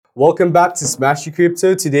Welcome back to Smashy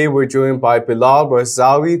Crypto. Today we're joined by Bilal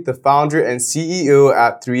Rahzaoui, the founder and CEO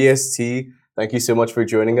at 3ST. Thank you so much for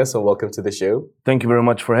joining us and welcome to the show. Thank you very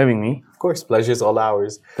much for having me. Of course, pleasure's all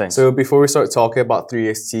ours. Thanks. So before we start talking about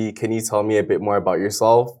 3ST, can you tell me a bit more about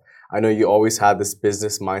yourself? I know you always had this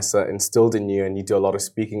business mindset instilled in you and you do a lot of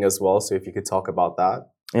speaking as well. So if you could talk about that.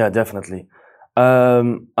 Yeah, definitely.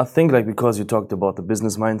 I think because you talked about the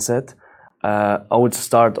business mindset, I would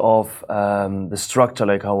start off the structure,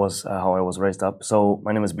 how I was raised up. So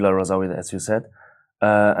my name is Bilal Rahzaoui, as you said,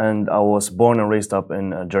 and I was born and raised up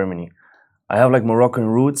in Germany. I have Moroccan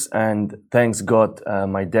roots, and thanks God,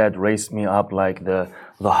 my dad raised me up the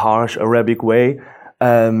harsh Arabic way.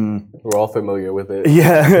 We're all familiar with it.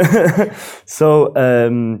 Yeah. So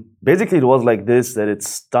basically, it was like this, that it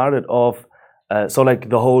started off.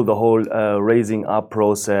 The whole raising up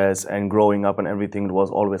process and growing up and everything, it was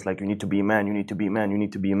always you need to be a man, you need to be a man, you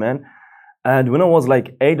need to be a man. And when I was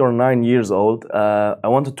 8 or 9 years old, I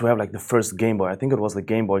wanted to have the first Game Boy. I think it was the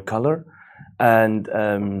Game Boy Color. And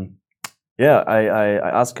I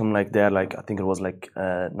asked him Dad, I think it was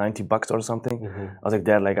 $90 or something. Mm-hmm. I was like,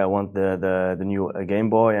 Dad, I want the new Game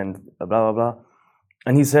Boy and blah, blah, blah.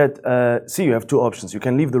 And he said, see, you have two options. You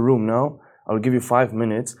can leave the room now. I'll give you 5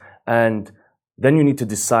 minutes. And then you need to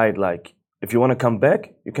decide, if you want to come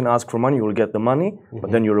back, you can ask for money, you will get the money, but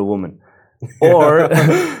then you're a woman. Or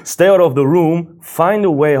stay out of the room, find a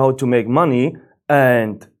way how to make money,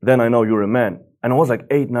 and then I know you're a man. And I was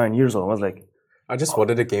 8, 9 years old. I was I just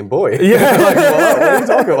wanted a Game Boy. Yeah. What are you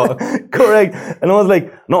talking about? Correct. And I was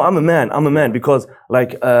no, I'm a man, because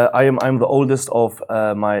I'm the oldest of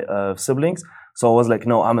my siblings. So I was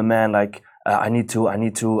no, I'm a man, I need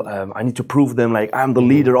to prove them I'm the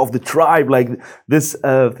leader of the tribe, this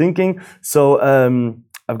thinking. So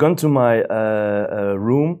I've gone to my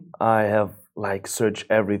room. I have searched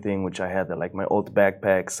everything which I had there, my old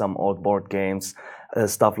backpack, some old board games,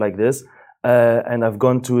 stuff like this. And I've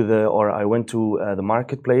gone to I went to the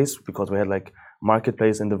marketplace, because we had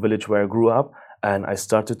marketplace in the village where I grew up, and I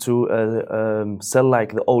started to sell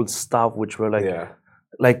the old stuff which were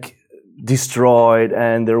destroyed,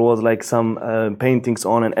 and there was some paintings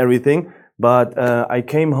on and everything. But I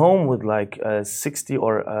came home with 60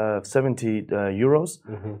 or 70 euros,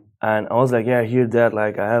 and I was yeah, here, Dad,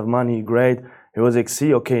 I have money, great. He was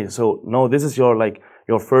see, okay, so no, this is your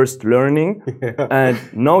your first learning, and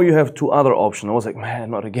now you have two other options. I was man,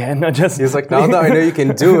 not again. He's now that I know you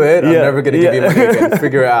can do it, I'm never gonna give you money again.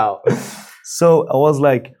 Figure it out. So I was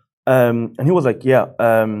and he was yeah,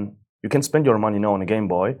 you can spend your money now on a Game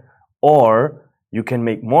Boy, or you can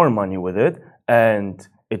make more money with it, and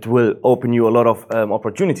it will open you a lot of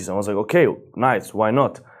opportunities. I was okay, nice, why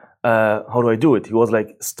not? How do I do it? He was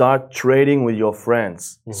start trading with your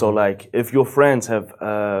friends. Mm-hmm. So if your friends have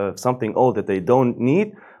something old that they don't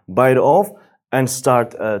need, buy it off and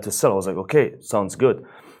start to sell. I was okay, sounds good.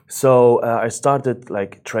 So I started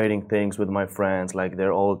trading things with my friends,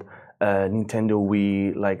 their old Nintendo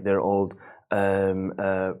Wii, their old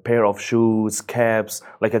pair of shoes, caps.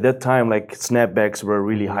 At that time, snapbacks were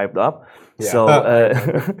really hyped up. Yeah.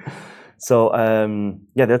 So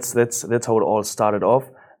yeah, that's how it all started off.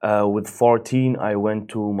 With 14, I went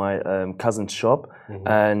to my cousin's shop,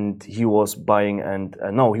 and he was buying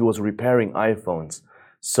he was repairing iPhones.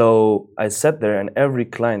 So I sat there, and every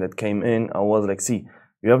client that came in, I was see,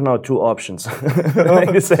 you have now two options.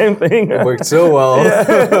 The same thing. It worked so well.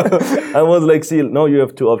 Yeah. I was see, no, you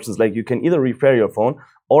have two options. You can either repair your phone,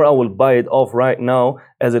 or I will buy it off right now,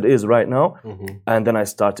 as it is right now. And then I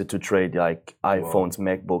started to trade iPhones,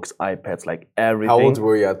 MacBooks, iPads, everything. How old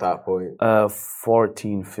were you at that point?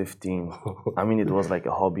 14, 15. I mean, it was a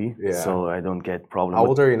hobby, so I don't get problems. How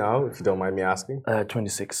old are you now, if you don't mind me asking?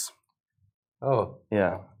 26. Oh.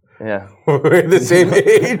 Yeah. Yeah. We're the same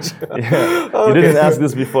age. Yeah. Okay. You didn't ask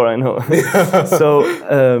this before, I know. So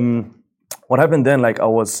what happened then, I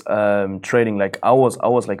was trading, I was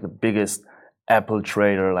the biggest Apple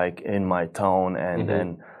trader in my town, and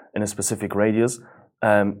then in a specific radius.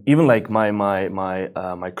 Even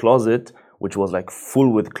my closet, which was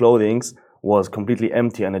full with clothings, was completely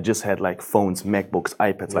empty, and I just had phones, MacBooks,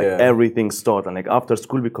 iPads, everything stored. And after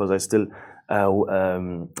school, because I still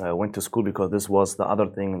went to school, because this was the other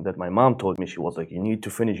thing that my mom told me. She was you need to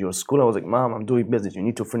finish your school. I was Mom, I'm doing business. You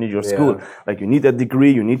need to finish your school. You need a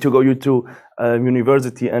degree. You need to go to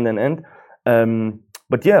university and.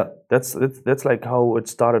 But yeah, that's how it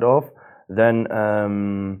started off. Then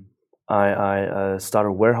I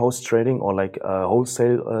started warehouse trading, or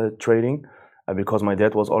wholesale trading, because my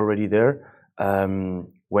dad was already there.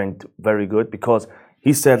 Went very good, because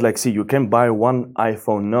he said see, you can buy one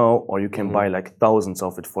iPhone now, or you can buy thousands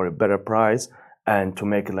of it for a better price, and to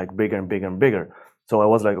make it like bigger and bigger and bigger. So I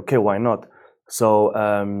was like, okay, why not? So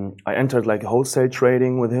I entered like wholesale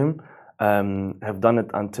trading with him. Have done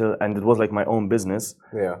it until, and it was like my own business.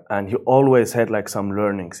 Yeah. And he always had like some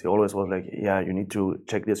learnings. He always was like, yeah, you need to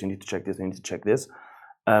check this, you need to check this, you need to check this.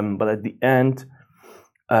 But at the end,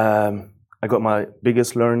 I got my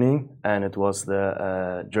biggest learning, and it was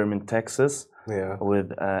the German taxes. Yeah.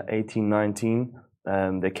 With 18, 19.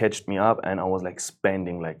 They catched me up, and I was like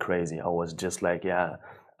spending like crazy. I was just like, yeah,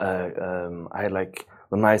 I had like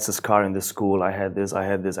the nicest car in the school. I had this,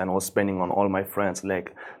 and I was spending on all my friends.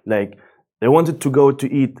 Like they wanted to go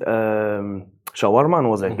to eat shawarma, and I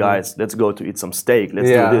was like, guys, let's go to eat some steak. Let's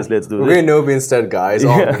do this. Let's do this. We're Nobi instead, guys,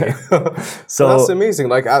 aren't we? So that's amazing.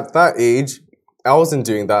 Like at that age, I wasn't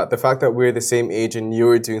doing that. The fact that we're the same age and you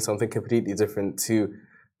were doing something completely different to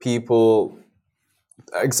people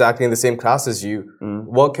exactly in the same class as you,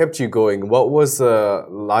 what kept you going? What was the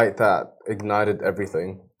light that ignited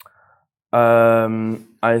everything?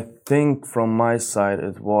 I think from my side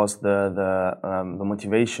it was the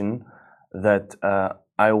motivation that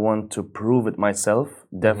I want to prove it myself,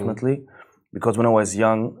 definitely, because when I was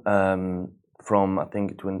young, from I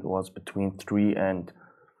think it was between 3 and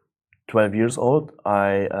 12 years old,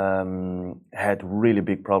 I had really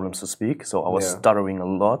big problems to speak, so I was stuttering a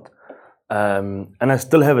lot, and I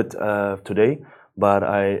still have it today. But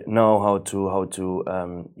I know how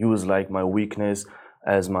to use like my weakness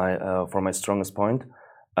as my for my strongest point,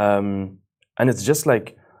 and it's just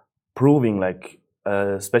like proving, like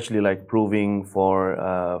especially like proving for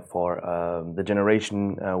the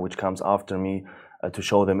generation which comes after me, to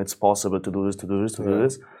show them it's possible to do this, to do this, to do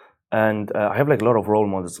this. And I have like a lot of role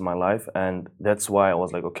models in my life, and that's why I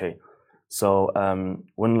was like, okay. So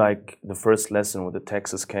when like the first lesson with the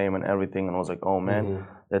taxes came and everything, and I was like, oh man,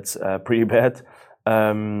 that's pretty bad.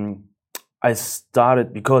 I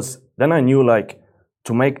started, because then I knew like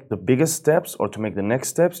to make the biggest steps or to make the next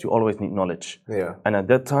steps, you always need knowledge. Yeah. And at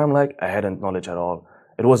that time, like I hadn't knowledge at all.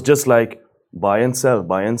 It was just like buy and sell,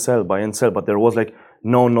 buy and sell, buy and sell. But there was like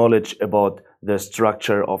no knowledge about the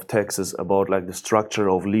structure of taxes, about like the structure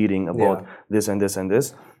of leading, about this and this and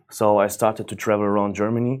this. So I started to travel around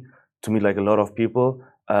Germany to meet like a lot of people,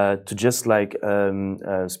 to just like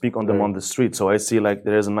speak on them on the street. So I see like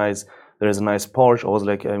there is a nice Porsche. I was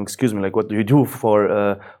like, excuse me, like what do you do for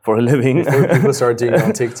a living? Before people start doing it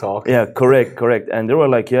on TikTok. Yeah, correct. And they were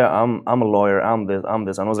like, yeah, I'm a lawyer, I'm this.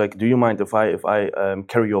 And I was like, do you mind if I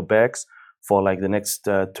carry your bags for like the next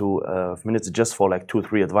 2 minutes, just for like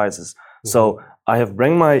 2-3 advices? So I have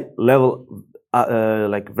bring my level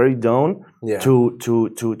like very down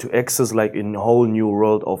to access like in a whole new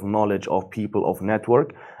world of knowledge, of people, of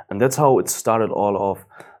network, and that's how it started all off.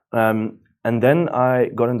 And then I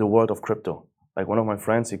got in the world of crypto. Like one of my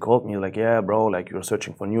friends, he called me like, yeah, bro, like you're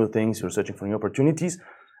searching for new things, you're searching for new opportunities.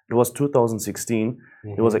 It was 2016.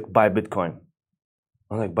 It was like, buy Bitcoin.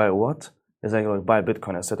 I was like, buy what? He's like, buy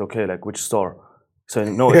Bitcoin. I said, okay, like which store? So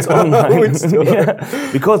no, it's online. Which store?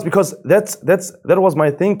 Because that was my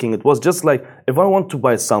thinking. It was just like, if I want to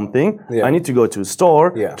buy something, I need to go to a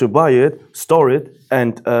store to buy it, store it,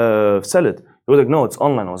 and sell it. He was like, no, it's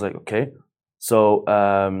online. I was like, okay. So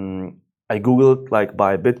I Googled like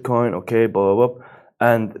buy Bitcoin, okay, blah, blah, blah.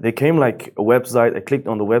 And they came like a website. I clicked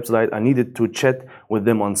on the website. I needed to chat with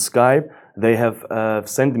them on Skype. They have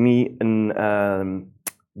sent me an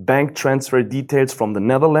bank transfer details from the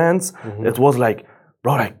Netherlands. It was like,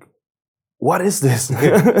 bro, like, what is this?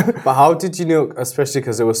 But how did you know, especially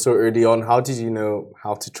because it was so early on, how did you know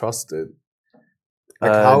how to trust it?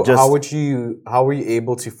 Like how were you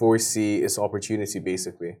able to foresee its opportunity,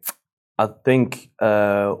 basically? I think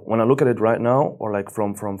when I look at it right now, or like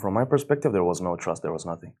from my perspective, there was no trust. There was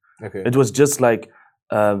nothing. Okay. It was just like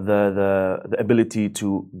the ability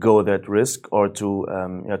to go that risk, or to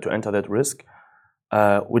enter that risk,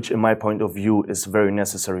 which in my point of view is very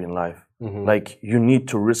necessary in life. Like you need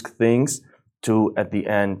to risk things to at the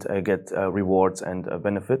end get rewards and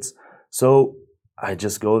benefits. So I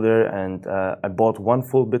just go there and I bought one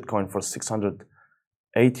full Bitcoin for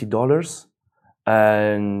 $680,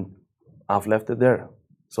 and I've left it there.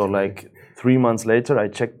 So like 3 months later, I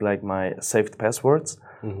checked like my saved passwords,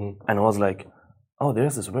 and I was like, oh,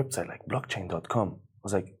 there's this website like blockchain.com. I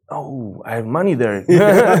was like, oh, I have money there.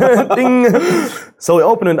 Ding. So I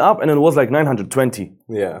opened it up, and it was like 920.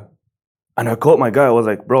 Yeah. And I called my guy. I was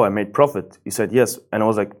like, bro, I made profit. He said yes. And I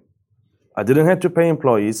was like, I didn't have to pay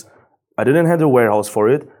employees. I didn't have a warehouse for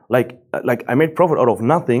it. Like I made profit out of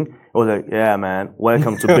nothing. I was like, yeah, man,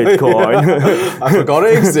 welcome to Bitcoin. I forgot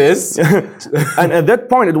it exists. And at that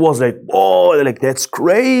point, it was like, oh, like that's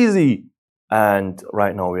crazy. And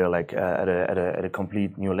right now we are like at a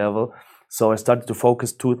complete new level. So I started to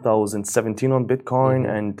focus 2017 on Bitcoin,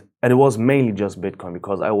 and it was mainly just Bitcoin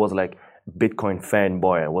because I was like Bitcoin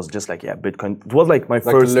fanboy. I was just like, yeah, Bitcoin. It was like my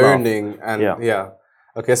first learning love. And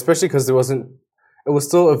okay, especially because it was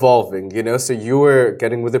still evolving, you know. So you were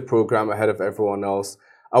getting with the program ahead of everyone else.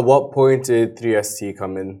 At what point did 3ST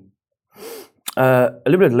come in? A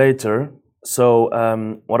little bit later. So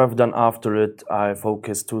what I've done after it, I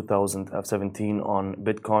focused 2017 on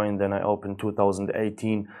Bitcoin. Then I opened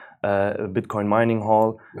 2018 a Bitcoin mining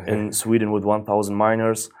hall in Sweden with 1,000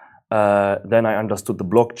 miners. Then I understood the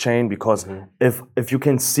blockchain because if you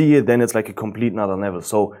can see it, then it's like a complete another level.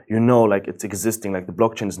 So you know, like it's existing. Like the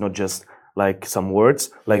blockchain is not just like some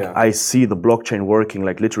words. Like I see the blockchain working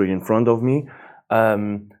like literally in front of me.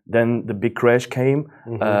 Then the big crash came.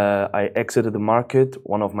 I exited the market.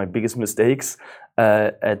 One of my biggest mistakes.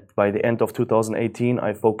 By the end of 2018,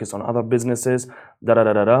 I focused on other businesses.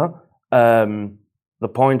 The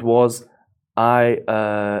point was, I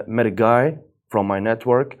met a guy from my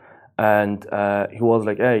network, and he was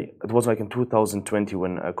like, "Hey," it was like in 2020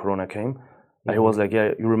 when Corona came. And he was like, "Yeah,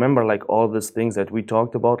 you remember like all these things that we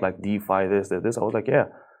talked about, like DeFi, this." I was like, "Yeah."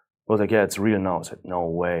 I was like, "Yeah, it's real now." I said, "No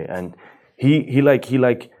way." And he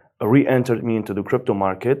re-entered me into the crypto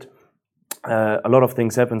market. A lot of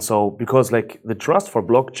things happened. So because like the trust for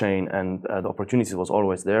blockchain and the opportunities was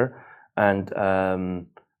always there, and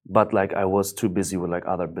but like I was too busy with like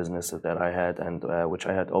other businesses that I had and which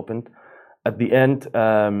I had opened. At the end,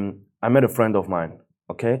 I met a friend of mine,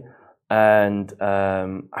 okay, and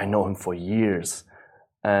I know him for years.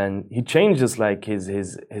 And he changes like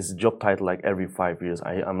his job title like every 5 years.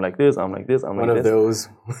 I'm like this, I'm like this, I'm like this. One of those.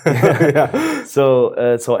 Yeah.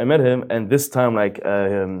 So I met him, and this time like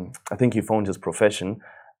I think he found his profession,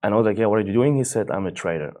 and I was like, "Yeah, what are you doing?" He said, "I'm a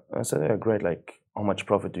trader." I said, "Yeah, great. Like, how much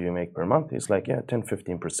profit do you make per month?" He's like, "Yeah,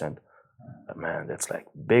 10-15%." Man, that's like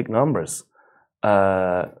big numbers.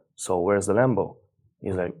 So where's the Lambo?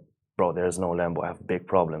 He's like, "Bro, there's no Lambo. I have big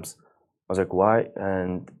problems." I was like, "Why?"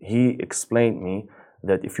 And he explained me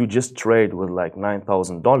that if you just trade with like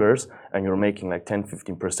 $9,000 and you're making like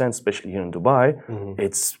 10-15%, especially here in Dubai,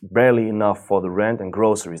 it's barely enough for the rent and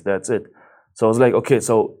groceries. That's it. So I was like, "Okay,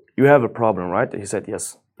 so you have a problem, right?" He said,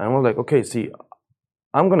 "Yes." And I was like, "Okay, see,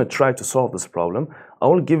 I'm gonna try to solve this problem. I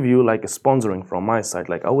will give you like a sponsoring from my side.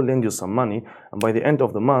 Like I will lend you some money, and by the end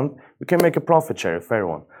of the month, you can make a profit share, a fair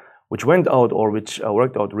one." Which went out, or which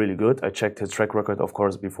worked out really good. I checked his track record, of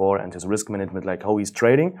course, before, and his risk management, like how he's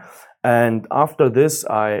trading. And after this,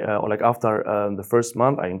 after the first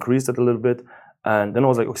month, I increased it a little bit, and then I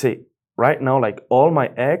was like, okay, right now, like all my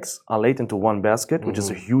eggs are laid into one basket, which is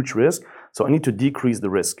a huge risk. So I need to decrease the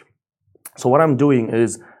risk. So what I'm doing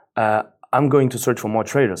is I'm going to search for more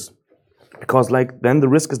traders, because like then the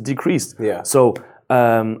risk is decreased. Yeah. So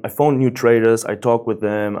I found new traders. I talked with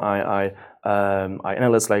them. I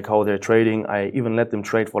analyze like how they're trading. I even let them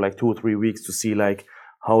trade for like 2 or 3 weeks to see like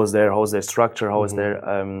how is their structure, how is their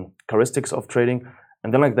characteristics of trading.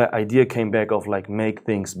 And then like the idea came back of like make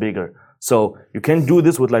things bigger. So you can do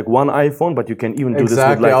this with like one iPhone, but you can even do this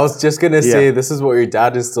with like... I was just gonna say this is what your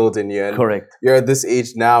dad instilled in you. And correct. You're at this age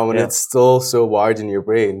now and it's still so wired in your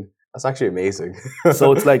brain. That's actually amazing. So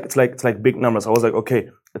it's like big numbers. I was like, okay,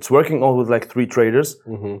 it's working all with like 3 traders.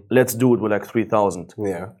 Let's do it with like 3,000.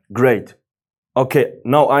 Yeah. Great. Okay,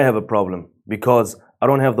 now I have a problem because I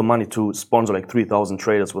don't have the money to sponsor like 3,000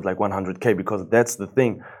 traders with like 100K, because that's the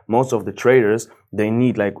thing. Most of the traders, they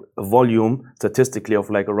need like a volume statistically of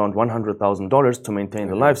like around $100,000 to maintain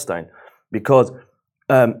the lifestyle. Because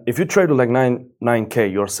if you trade with like 9K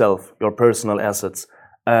yourself, your personal assets,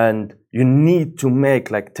 and you need to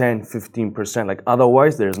make like 10-15%, like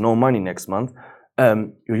otherwise there's no money next month.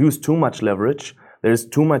 You use too much leverage. There's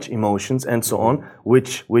too much emotions and so on,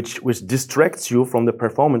 which distracts you from the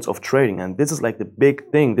performance of trading. And this is like the big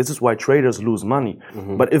thing. This is why traders lose money.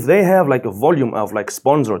 But if they have like a volume of like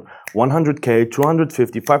sponsored 100K,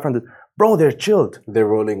 250, 500, bro, they're chilled. They're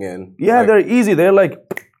rolling in. Yeah, like, they're easy. They're like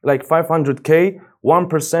 500K,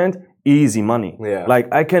 1%, easy money. Yeah.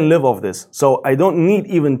 Like I can live off this. So I don't need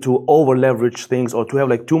even to over leverage things or to have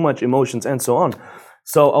like too much emotions and so on.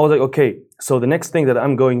 So I was like, okay, so the next thing that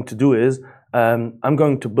I'm going to do is I'm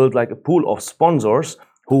going to build like a pool of sponsors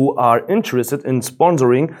who are interested in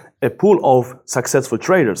sponsoring a pool of successful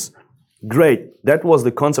traders. Great. That was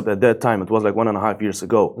the concept at that time. It was like 1.5 years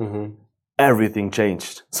ago. Everything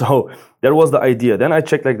changed. So that was the idea. Then I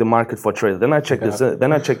checked like the market for traders. Then I checked this.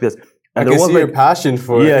 Then I checked this. And I can see your passion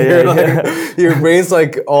for it. Your brain's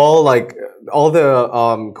like all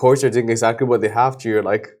the courts are doing exactly what they have to. You're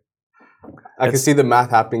like, I can see the math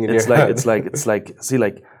happening in your head. It's like, see,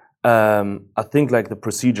 like, I think like the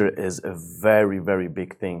procedure is a very, very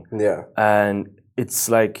big thing. Yeah. And it's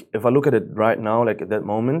like, if I look at it right now, like at that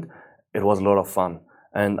moment, it was a lot of fun.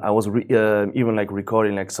 And I was even like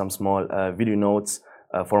recording like some small video notes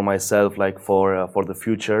for myself, like for the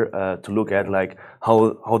future to look at like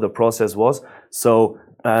how the process was. So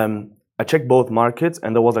I checked both markets,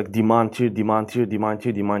 and there was like demand here, demand here, demand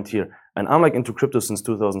here, demand here. And I'm like into crypto since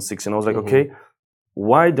 2006, and I was like, okay,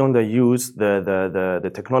 why don't I use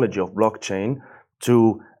the technology of blockchain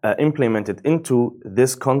to implement it into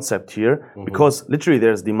this concept here? Because literally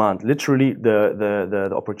there's demand. Literally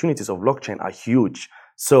the opportunities of blockchain are huge.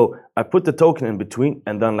 So I put the token in between,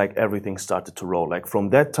 and then like everything started to roll. Like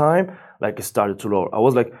from that time, like it started to roll. I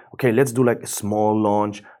was like, okay, let's do like a small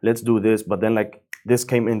launch. Let's do this. But then like this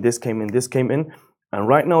came in, this came in, this came in. And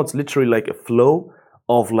right now it's literally like a flow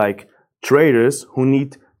of like traders who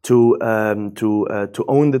need to own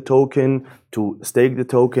the token, to stake the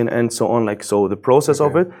token, and so on. Like, so the process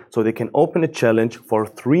of it, so they can open a challenge for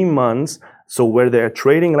 3 months. So where they are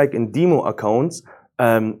trading like in demo accounts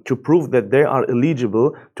to prove that they are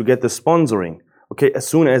eligible to get the sponsoring. Okay, as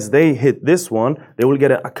soon as they hit this one, they will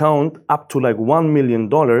get an account up to like $1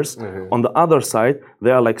 million. On the other side,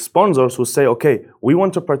 there are like sponsors who say, okay, we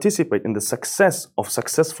want to participate in the success of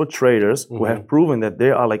successful traders who have proven that they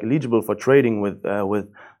are like eligible for trading with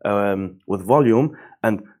volume,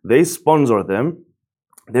 and they sponsor them.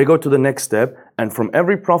 They go to the next step, and from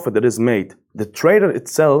every profit that is made, the trader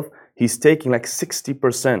itself, he's taking like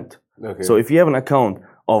 60%. So if you have an account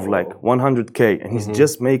of like 100K and he's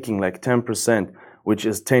just making like 10%, which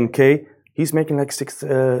is 10K, he's making like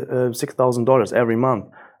 $6,000 every month.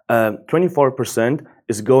 24%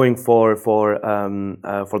 is going for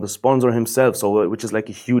the sponsor himself, so which is like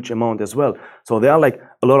a huge amount as well. So there are like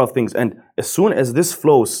a lot of things, and as soon as this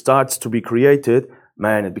flow starts to be created,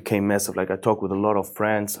 man, it became massive. Like I talked with a lot of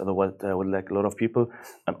friends, with like a lot of people,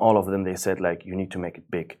 and all of them they said like you need to make it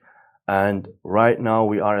big. And right now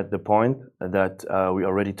we are at the point that we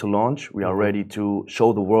are ready to launch. We are ready to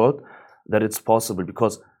show the world that it's possible.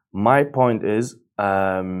 Because my point is,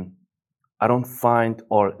 I don't find,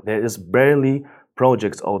 or there is barely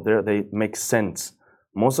projects out there that make sense.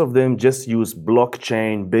 Most of them just use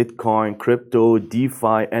blockchain, Bitcoin, crypto,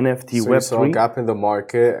 DeFi, NFT, so Web3. You saw a gap in the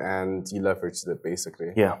market and you leveraged it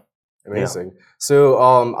basically. Yeah. Amazing. Yeah. So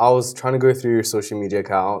I was trying to go through your social media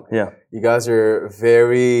account. Yeah. You guys are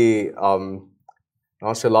very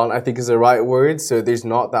nonchalant, I think is the right word. So there's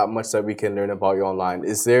not that much that we can learn about you online.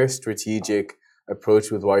 Is there a strategic approach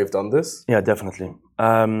with why you've done this? Yeah, definitely.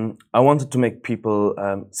 I wanted to make people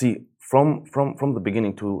see from the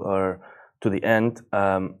beginning to the end.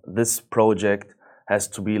 This project has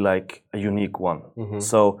to be like a unique one.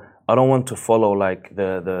 So I don't want to follow like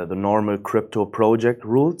the normal crypto project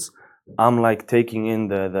rules. I'm like taking in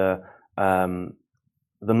the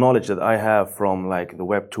knowledge that I have from like the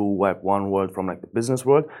Web 2, Web 1 world, from like the business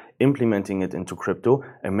world, implementing it into crypto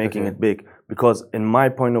and making it big. Because in my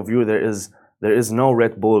point of view, there is no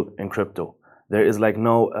Red Bull in crypto. There is like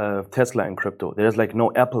no Tesla in crypto. There's like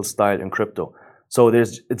no Apple style in crypto. So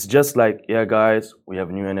it's just like, yeah, guys, we have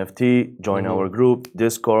a new NFT, join our group,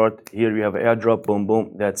 Discord, here you have an airdrop, boom,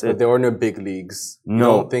 boom, that's it. But there are no big leagues. No. You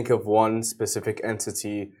don't think of one specific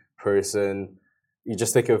entity, person. You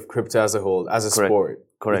just think of crypto as a whole, as a sport.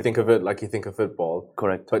 Correct. You think of it like you think of football.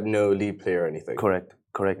 Correct. But no lead player or anything. Correct.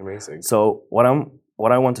 Amazing. So what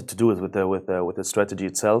I wanted to do is with the strategy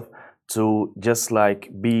itself, to just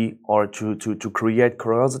like be, or to create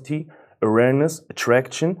curiosity, awareness,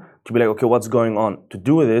 attraction, to be like, okay, what's going on? To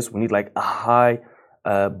do this, we need like a high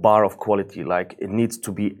bar of quality. Like it needs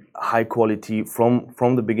to be high quality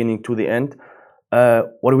from the beginning to the end.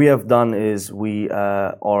 What we have done is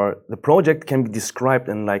the project can be described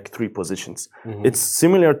in like 3 positions. It's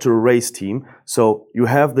similar to a race team. So you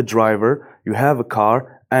have the driver, you have a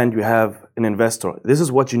car, and you have an investor. This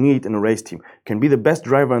is what you need in a race team. You can be the best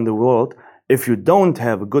driver in the world. If you don't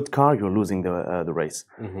have a good car, you're losing the race.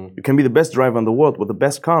 You can be the best driver in the world with the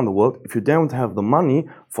best car in the world. If you don't have the money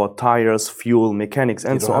for tires, fuel, mechanics,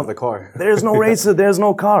 and so on, you don't have the car. There's no racer, there's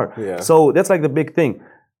no car. Yeah. So that's like the big thing.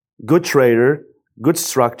 Good trader, good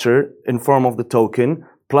structure in form of the token,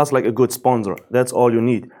 plus like a good sponsor. That's all you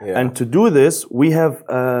need. Yeah. And to do this, we have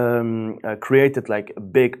created like a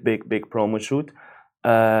big promo shoot.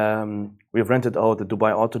 We've rented out the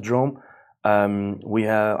Dubai Autodrome. We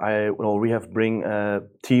have bring a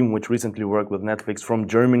team which recently worked with Netflix from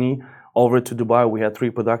Germany over to Dubai. We had 3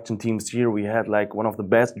 production teams here. We had like one of the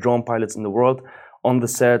best drone pilots in the world on the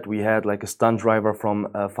set. We had like a stunt driver from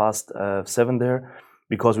Fast 7 there,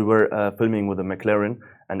 because we were filming with a McLaren,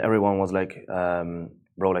 and everyone was like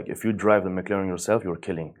bro, like if you drive the McLaren yourself, you're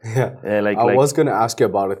killing. Yeah, I was going to ask you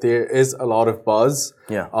about it. There is a lot of buzz.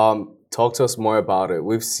 Yeah. Talk to us more about it.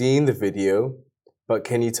 We've seen the video, but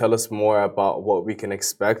can you tell us more about what we can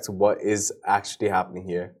expect? What is actually happening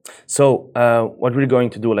here? So what we're going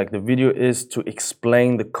to do, like the video is to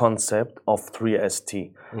explain the concept of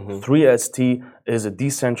 3ST. 3ST is a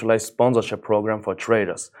decentralized sponsorship program for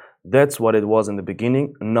traders. That's what it was in the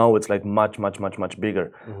beginning. Now it's like much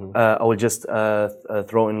bigger. I will just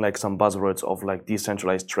throw in like some buzzwords of like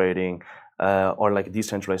decentralized trading or like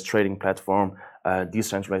decentralized trading platform,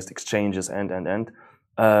 decentralized exchanges, and.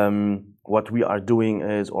 What we are doing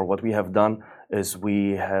is, or what we have done is,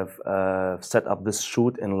 we have set up this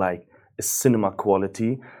shoot in like a cinema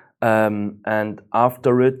quality, and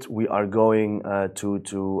after it we are going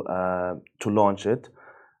to launch it.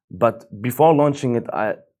 But before launching it,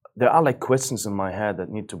 there are like questions in my head that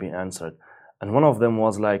need to be answered, and one of them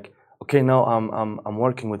was like, okay, now I'm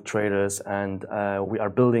working with traders, and we are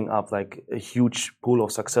building up like a huge pool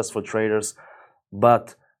of successful traders,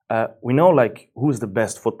 but we know like who is the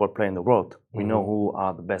best football player in the world. We know who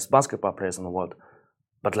are the best basketball players in the world.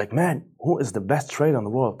 But like, man, who is the best trader in the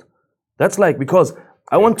world? That's like, because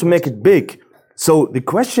I want to make it big. So the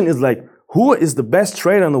question is like, who is the best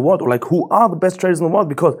trader in the world? Or like, who are the best traders in the world?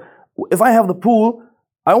 Because if I have the pool,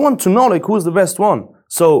 I want to know like who is the best one.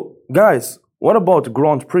 So guys, what about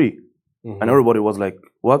Grand Prix? And everybody was like,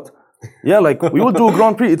 what? Yeah, like we will do a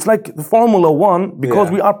Grand Prix. It's like the Formula One,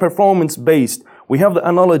 because we are performance based. We have the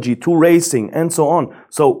analogy to racing and so on.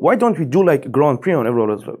 So why don't we do like Grand Prix? And everyone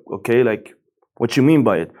was like, okay, like what you mean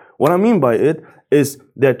by it? What I mean by it is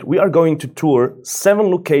that we are going to tour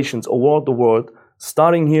 7 locations around the world,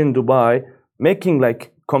 starting here in Dubai, making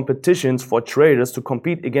like competitions for traders to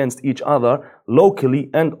compete against each other locally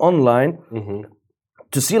and online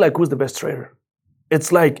to see like who's the best trader.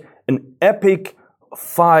 It's like an epic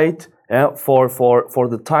fight for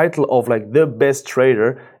the title of like the best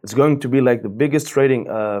trader. It's going to be like the biggest trading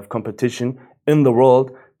competition in the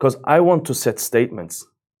world, because I want to set statements.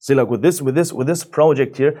 See, like with this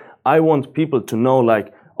project here, I want people to know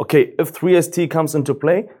like, okay, if 3ST comes into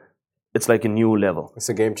play, it's like a new level. It's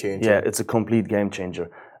a game changer. Yeah, it's a complete game changer.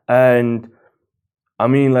 And I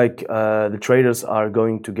mean, like the traders are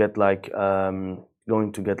going to get like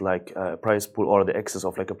a prize pool, or the excess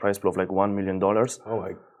of like a prize pool of like $1 million. Oh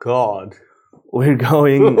my God. We're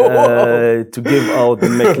going to give out the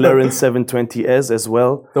McLaren 720S as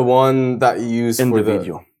well. The one that you use in for the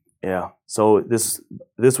video. Yeah. So this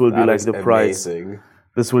will be like the prize.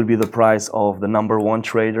 This will be the prize of the #1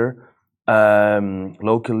 trader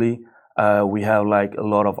locally. We have like a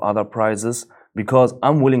lot of other prizes, because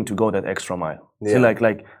I'm willing to go that extra mile. Yeah. See,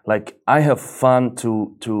 like I have fun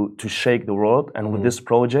to shake the world, and with this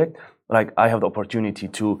project, like I have the opportunity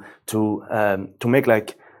to make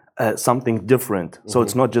like something different. So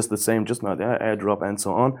it's not just the same, just not airdrop and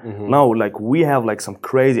so on. Now, like we have like some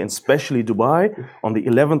crazy, and especially Dubai on the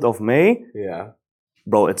 11th of May. Yeah,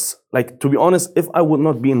 bro, it's like, to be honest, if I would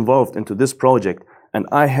not be involved into this project and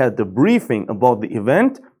I had the briefing about the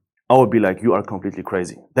event, I would be like, you are completely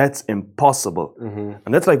crazy. That's impossible.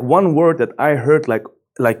 And that's like one word that I heard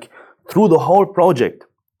like through the whole project.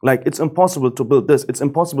 Like, it's impossible to build this. It's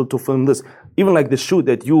impossible to film this. Even like the shoot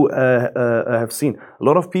that you have seen. A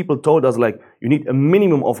lot of people told us like, you need a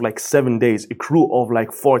minimum of like 7 days, a crew of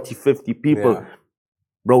like 40, 50 people. Yeah.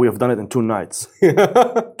 Bro, we have done it in 2 nights.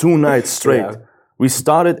 2 nights straight. Yeah. We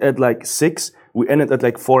started at like 6. We ended at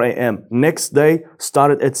like 4 a.m. Next day,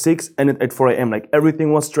 started at 6, ended at 4 a.m. Like,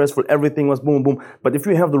 everything was stressful, everything was boom, boom. But if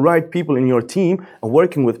you have the right people in your team and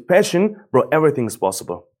working with passion, bro, everything is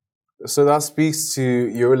possible. So that speaks to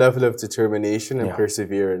your level of determination and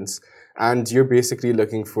perseverance. And you're basically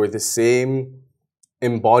looking for the same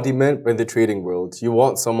embodiment in the trading world. You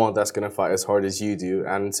want someone that's going to fight as hard as you do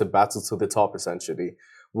and to battle to the top, essentially.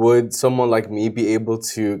 Would someone like me be able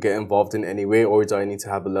to get involved in any way, or do I need to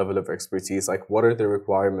have a level of expertise? Like, what are the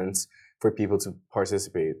requirements for people to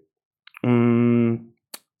participate?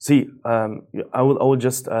 See, I will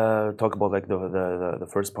just talk about like the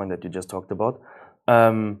first point that you just talked about.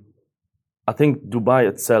 I think Dubai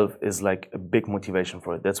itself is like a big motivation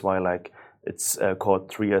for it. That's why like it's called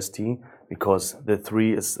 3ST, because the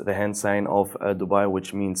 3 is the hand sign of Dubai,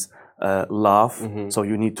 which means love. So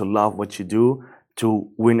you need to love what you do to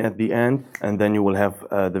win at the end, and then you will have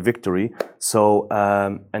the victory. So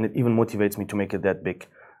and it even motivates me to make it that big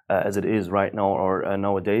as it is right now, or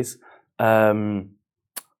nowadays.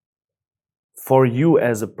 For you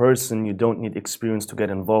as a person, you don't need experience to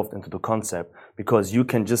get involved into the concept, because you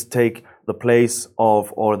can just take the place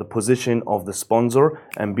of or the position of the sponsor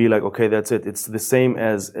and be like, okay, that's it. It's the same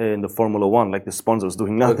as in the Formula One, like the sponsor's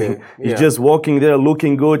doing nothing. Okay, He's just walking there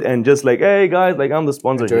looking good and just like, hey guys, like I'm the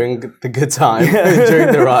sponsor during the good time,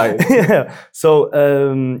 during the ride. Yeah. So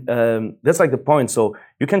that's like the point. So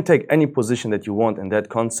you can take any position that you want in that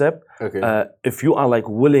concept. Okay. If you are like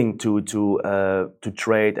willing to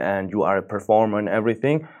trade and you are a performer and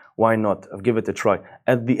everything, why not? Give it a try.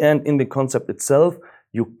 At the end, in the concept itself,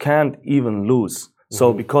 you can't even lose.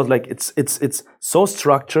 So because like it's so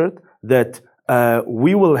structured that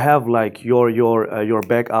we will have like your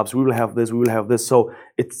backups. We will have this. We will have this. So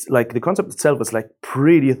it's like the concept itself is like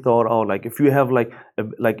pretty thought out. Like if you have like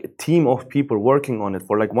a team of people working on it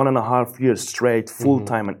for like 1.5 years straight, full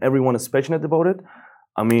time, and everyone is passionate about it.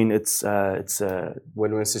 I mean, it's a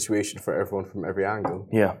win-win situation for everyone from every angle.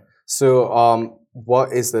 Yeah. So,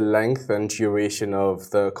 what is the length and duration of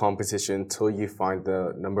the competition till you find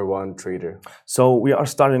the #1 trader? So we are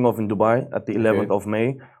starting off in Dubai at the 11th of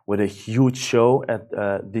May with a huge show at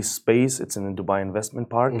this space. It's in the Dubai Investment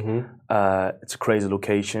Park. It's a crazy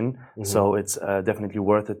location, so it's definitely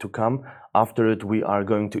worth it to come. After it, we are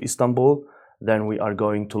going to Istanbul. Then we are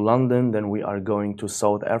going to London, then we are going to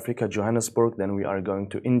South Africa, Johannesburg, then we are going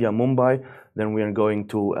to India, Mumbai, then we are going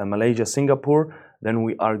to Malaysia, Singapore, then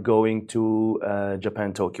we are going to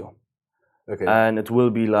Japan, Tokyo. Okay. And it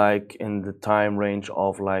will be like in the time range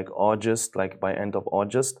of like August, like by end of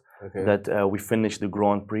August, that we finish the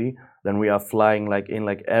Grand Prix. Then we are flying like in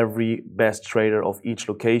like every best trader of each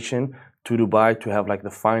location to Dubai to have like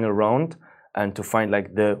the final round and to find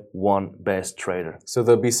like the one best trader. So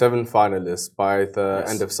there'll be 7 finalists by the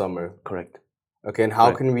end of summer. Correct. Okay, and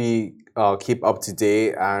how can we keep up to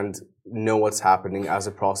date and know what's happening as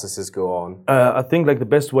the processes go on? I think like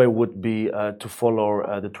the best way would be to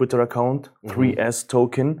follow the Twitter account 3S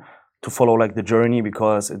Token, to follow like the journey,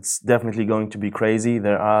 because it's definitely going to be crazy.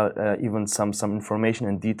 There are even some information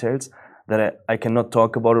and details that I cannot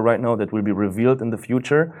talk about it right now that will be revealed in the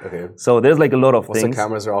future. Okay. So there's like a lot of things. Once the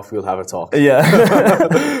cameras are off, we'll have a talk. Yeah.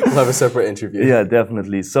 We'll have a separate interview. Yeah,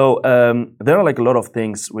 definitely. So there are like a lot of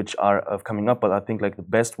things which are coming up, but I think like the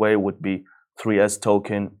best way would be 3S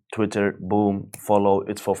Token, Twitter, boom, follow,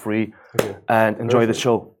 it's for free, and enjoy the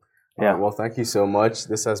show. Yeah. Well, thank you so much.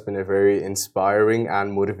 This has been a very inspiring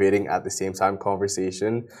and motivating at the same time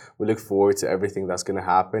conversation. We look forward to everything that's going to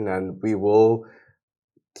happen, and we will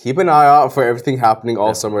keep an eye out for everything happening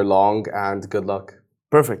all summer long, and good luck.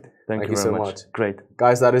 Perfect. Thank you very so much. Great.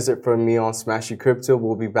 Guys, that is it from me on Smash Your Crypto.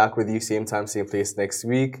 We'll be back with you same time, same place next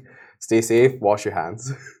week. Stay safe. Wash your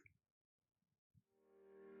hands.